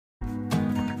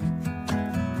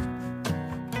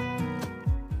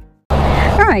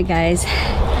Alright guys,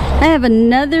 I have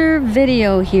another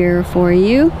video here for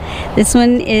you. This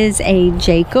one is a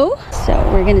Jayco, so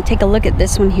we're going to take a look at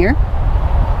this one here.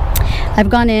 I've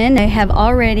gone in, I have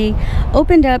already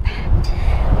opened up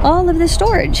all of the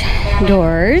storage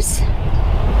doors.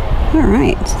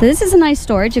 Alright, so this is a nice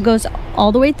storage. It goes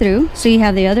all the way through, so you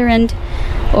have the other end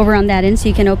over on that end, so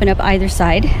you can open up either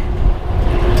side.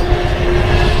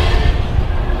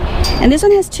 And this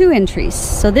one has two entries.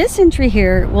 So this entry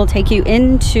here will take you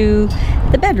into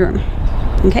the bedroom.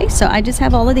 Okay, so I just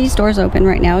have all of these doors open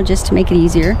right now just to make it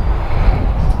easier.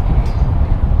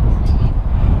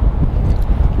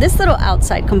 This little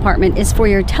outside compartment is for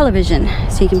your television.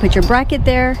 So you can put your bracket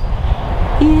there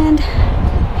and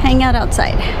hang out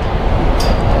outside.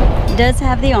 It does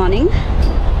have the awning.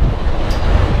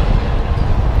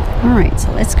 All right,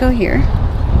 so let's go here.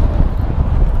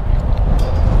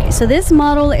 So this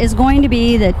model is going to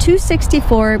be the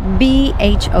 264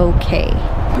 BHOK.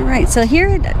 All right, so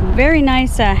here, very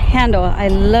nice handle. I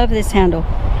love this handle.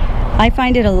 I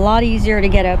find it a lot easier to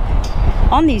get up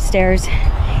on these stairs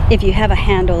if you have a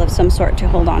handle of some sort to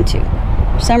hold on to.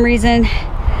 For some reason,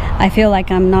 I feel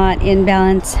like I'm not in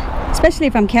balance, especially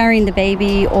if I'm carrying the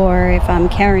baby or if I'm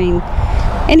carrying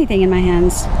anything in my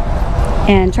hands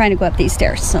and trying to go up these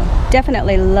stairs. So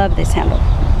definitely love this handle.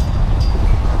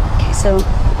 Okay, so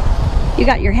you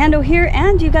got your handle here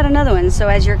and you got another one, so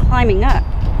as you're climbing up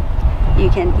you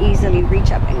can easily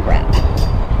reach up and grab.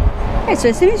 Okay, so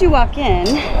as soon as you walk in,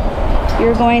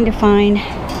 you're going to find,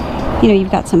 you know,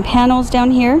 you've got some panels down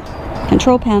here,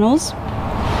 control panels,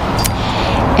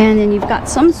 and then you've got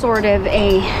some sort of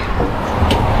a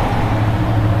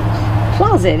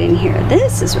closet in here.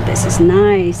 This is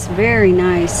nice, very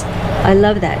nice. I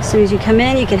love that. As soon as you come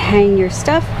in, you can hang your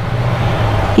stuff,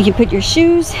 you can put your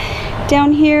shoes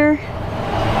down here.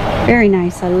 Very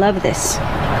nice. I love this.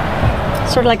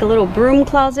 Sort of like a little broom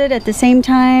closet at the same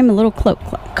time, a little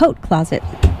coat closet.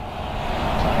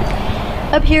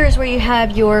 Up here is where you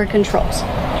have your controls.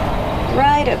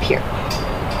 Right up here.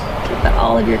 You've got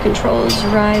all of your controls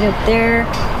right up there,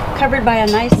 covered by a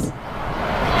nice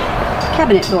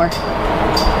cabinet door.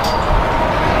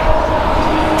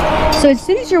 So as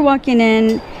soon as you're walking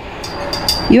in,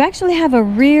 you actually have a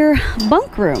rear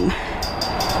bunk room.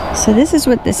 So this is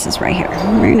what this is right here.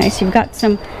 Very nice. You've got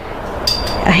a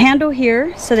handle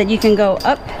here so that you can go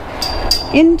up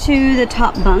into the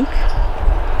top bunk.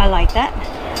 I like that.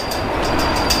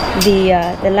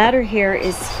 The ladder here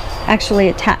is actually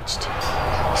attached,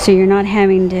 so you're not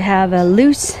having to have a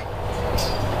loose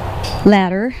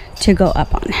ladder to go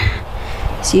up on.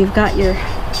 So you've got your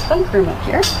bunk room up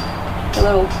here. A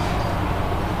little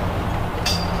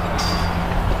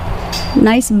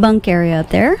nice bunk area up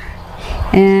there.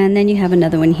 And then you have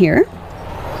another one here.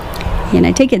 And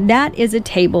I take it that is a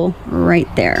table right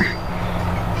there.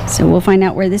 So we'll find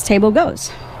out where this table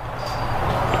goes.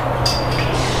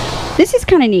 This is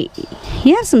kind of neat.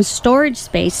 You have some storage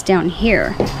space down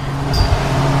here. So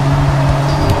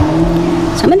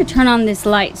I'm going to turn on this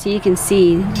light so you can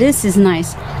see. This is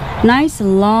nice. Nice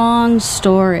long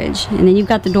storage. And then you've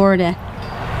got the door to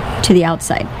the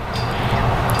outside.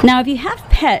 Now if you have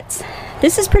pets,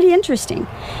 this is pretty interesting.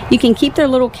 You can keep their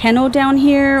little kennel down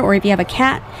here, or if you have a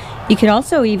cat, you could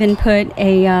also even put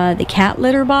the cat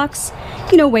litter box,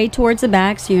 you know, way towards the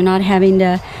back so you're not having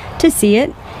to see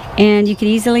it. And you could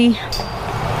easily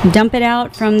dump it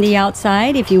out from the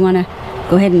outside if you want to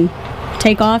go ahead and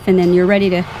take off and then you're ready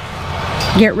to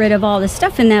get rid of all the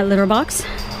stuff in that litter box.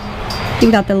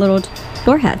 You've got the little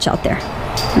door hatch out there.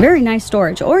 Very nice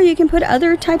storage. Or you can put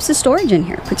other types of storage in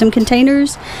here. Put some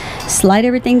containers, slide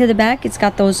everything to the back. It's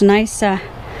got those nice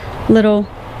little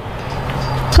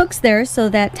hooks there so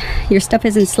that your stuff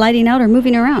isn't sliding out or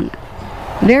moving around.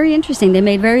 Very interesting. They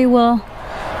made very well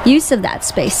use of that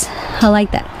space. I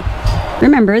like that.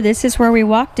 Remember, this is where we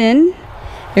walked in.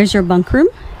 There's your bunk room.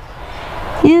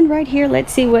 And right here,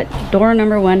 let's see what door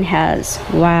number 1 has.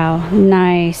 Wow,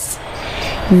 nice.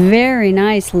 Very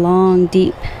nice, long,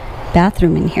 deep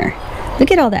bathroom in here.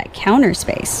 Look at all that counter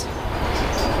space.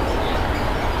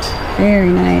 Very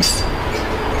nice.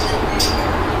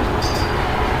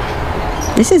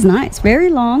 This is nice. Very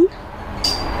long.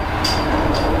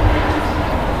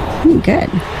 Good.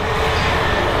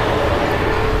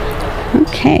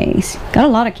 Okay, so got a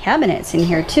lot of cabinets in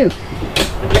here too.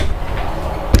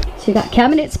 So you got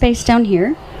cabinet space down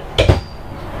here,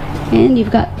 and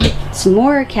you've got some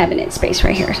more cabinet space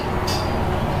right here.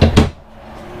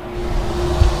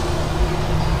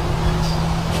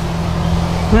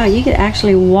 Wow, you could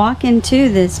actually walk into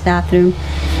this bathroom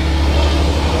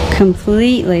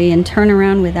completely and turn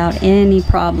around without any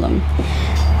problem.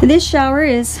 This shower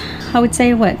is, I would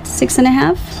say, what,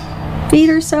 6.5 feet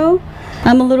or so.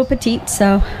 I'm a little petite,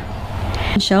 so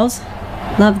shelves,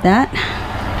 love that.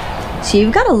 So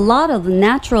you've got a lot of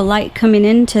natural light coming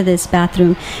into this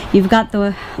bathroom. You've got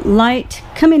the light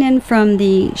coming in from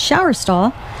the shower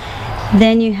stall.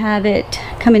 Then you have it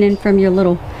coming in from your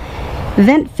little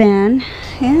vent fan.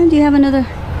 And you have another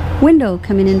window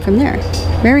coming in from there.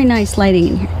 Very nice lighting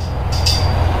in here.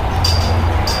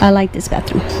 I like this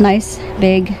bathroom. Nice,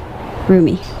 big,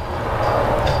 roomy.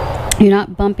 You're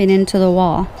not bumping into the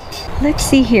wall. Let's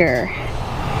see here.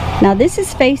 Now this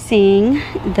is facing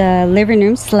the living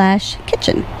room slash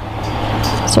kitchen.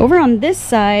 So over on this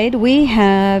side we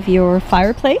have your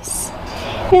fireplace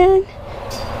and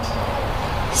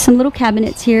some little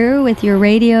cabinets here with your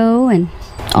radio and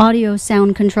audio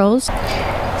sound controls.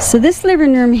 So this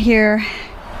living room here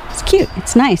is cute.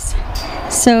 It's nice.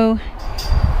 So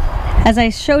as I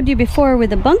showed you before with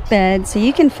the bunk bed, so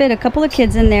you can fit a couple of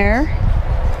kids in there,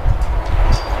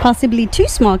 possibly 2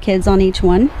 small kids on each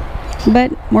one,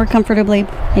 but more comfortably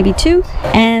maybe 2.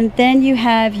 And then you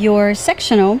have your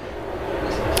sectional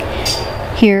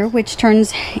here, which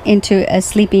turns into a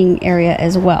sleeping area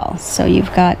as well. So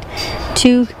you've got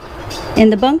 2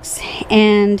 in the bunks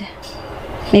and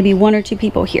maybe 1 or 2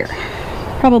 people here.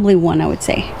 Probably 1, I would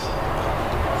say.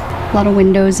 A lot of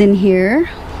windows in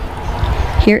here.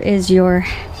 Here is your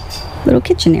little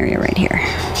kitchen area right here.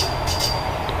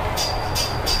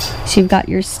 So you've got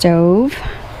your stove.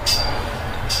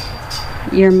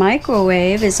 Your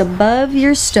microwave is above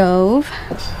your stove.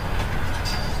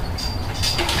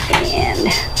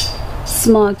 And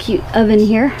small cute oven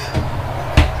here.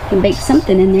 You can bake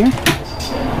something in there.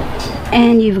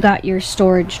 And you've got your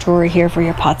storage drawer here for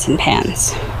your pots and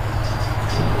pans.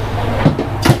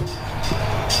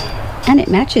 And it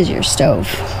matches your stove.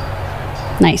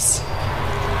 Nice.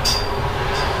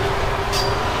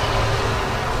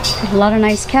 A lot of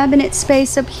nice cabinet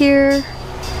space up here.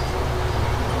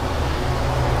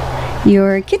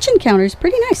 Your kitchen counter is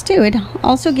pretty nice too. It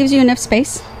also gives you enough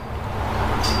space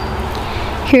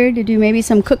here to do maybe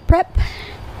some cook prep.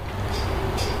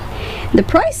 The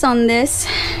price on this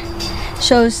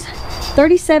shows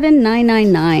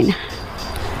 $37,999.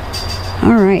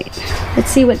 All right,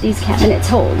 let's see what these cabinets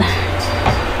hold.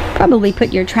 Probably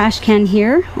put your trash can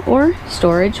here or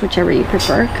storage, whichever you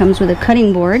prefer. Comes with a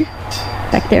cutting board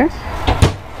back there.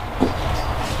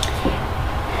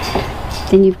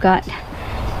 Then you've got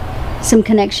some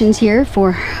connections here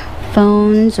for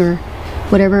phones or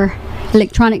whatever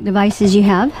electronic devices you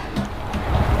have.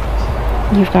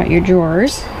 You've got your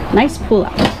drawers. Nice pull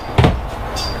out.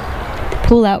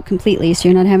 Pull out completely so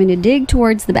you're not having to dig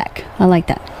towards the back. I like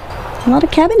that. A lot of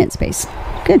cabinet space.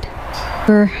 Good.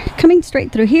 For coming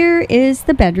straight through here is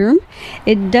the bedroom.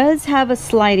 It does have a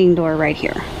sliding door right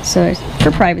here, so it's for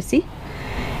privacy.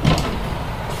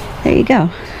 There you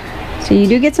go. So you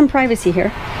do get some privacy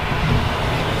here.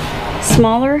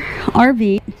 Smaller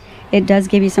RV, it does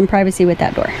give you some privacy with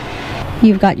that door.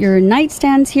 You've got your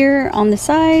nightstands here on the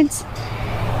sides,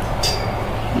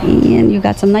 and you've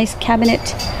got some nice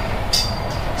cabinet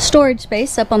storage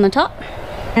space up on the top,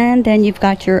 and then you've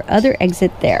got your other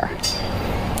exit there.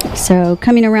 So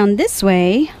coming around this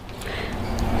way,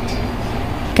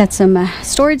 got some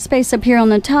storage space up here on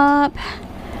the top,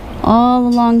 all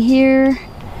along here.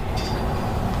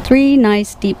 3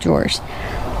 nice deep drawers.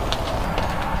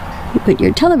 You put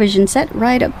your television set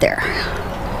right up there.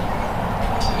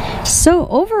 So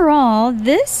overall,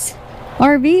 this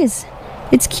RV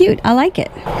it's cute. I like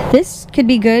it. This could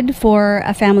be good for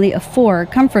a family of 4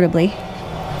 comfortably.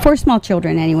 4 small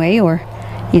children anyway, or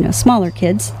you know, smaller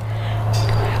kids.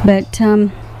 But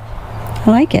I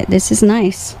like it. This is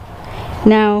nice.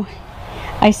 Now,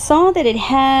 I saw that it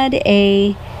had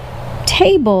a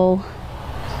table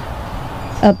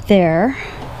up there,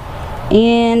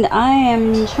 and I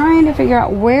am trying to figure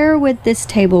out where would this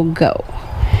table go.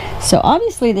 So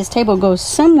obviously this table goes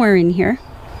somewhere in here,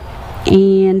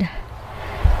 and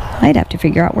I'd have to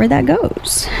figure out where that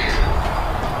goes.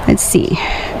 Let's see.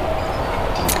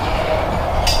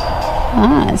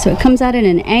 So it comes out at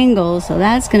an angle, so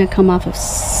that's going to come off of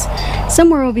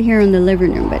somewhere over here in the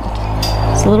living room, but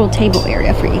it's a little table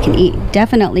area for you can eat.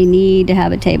 Definitely need to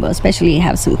have a table, especially if you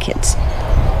have some kids.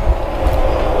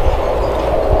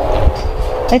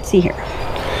 Let's see here.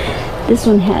 This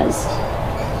one has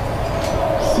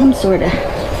some sort of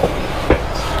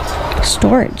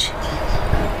storage.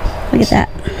 Look at that.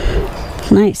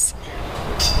 Nice.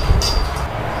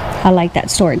 I like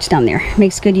that storage down there.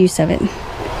 Makes good use of it.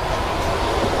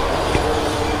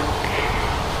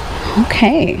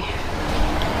 Okay.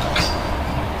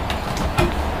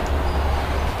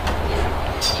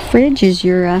 fridge is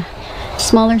your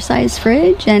smaller size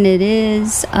fridge, and it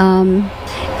is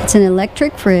it's an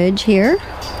electric fridge here,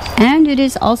 and it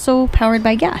is also powered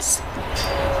by gas.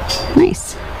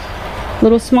 Nice. A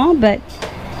little small, but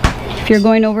if you're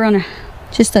going over on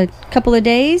just a couple of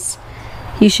days,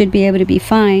 you should be able to be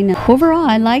fine. Overall,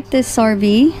 I like this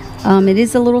RV. It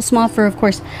is a little small for, of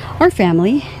course, our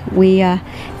family. We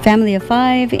family of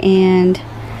 5, and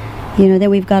you know, then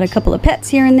we've got a couple of pets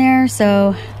here and there,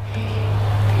 so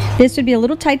this would be a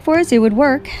little tight for us. It would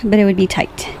work, but it would be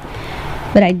tight.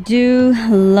 But I do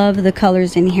love the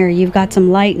colors in here. You've got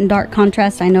some light and dark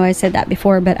contrast. I know I said that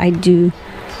before, but I do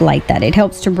like that. It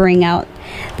helps to bring out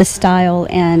the style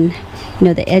and, you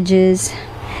know, the edges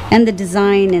and the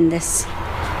design in this.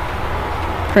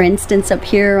 For instance, up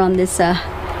here on this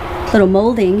little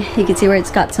molding, you can see where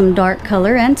it's got some dark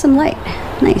color and some light.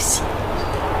 Nice.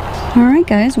 All right,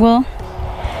 guys. Well,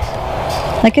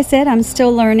 like I said, I'm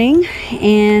still learning,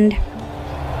 and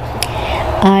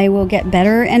I will get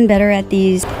better and better at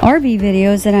these RV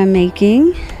videos that I'm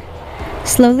making,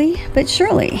 slowly but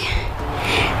surely.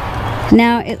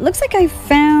 Now, it looks like I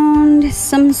found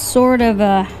some sort of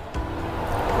a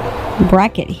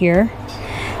bracket here,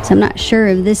 so I'm not sure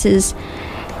if this is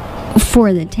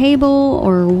for the table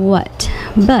or what,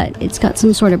 but it's got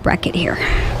some sort of bracket here.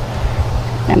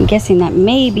 I'm guessing that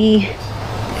may be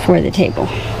for the table,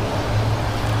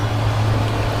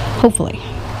 hopefully.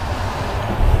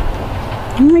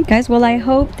 Alright, guys, well, I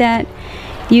hope that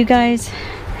you guys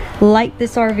like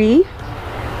this RV.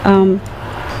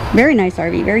 Very nice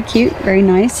RV, very cute, very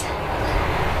nice.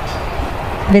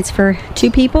 If it's for 2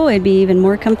 people, it'd be even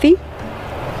more comfy.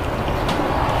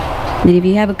 And if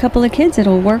you have a couple of kids,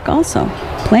 it'll work also.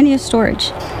 Plenty of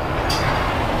storage.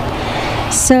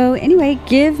 So anyway,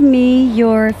 give me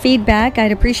your feedback.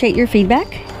 I'd appreciate your feedback.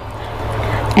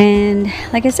 And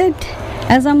like I said,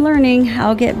 as I'm learning,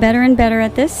 I'll get better and better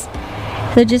at this.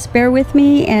 So just bear with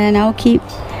me, and I'll keep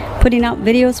putting out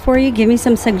videos for you. Give me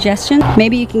some suggestions.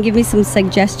 Maybe you can give me some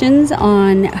suggestions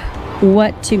on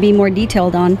what to be more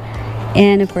detailed on.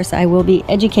 And of course, I will be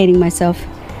educating myself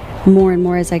more and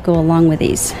more as I go along with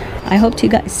these. I hope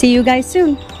to see you guys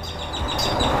soon.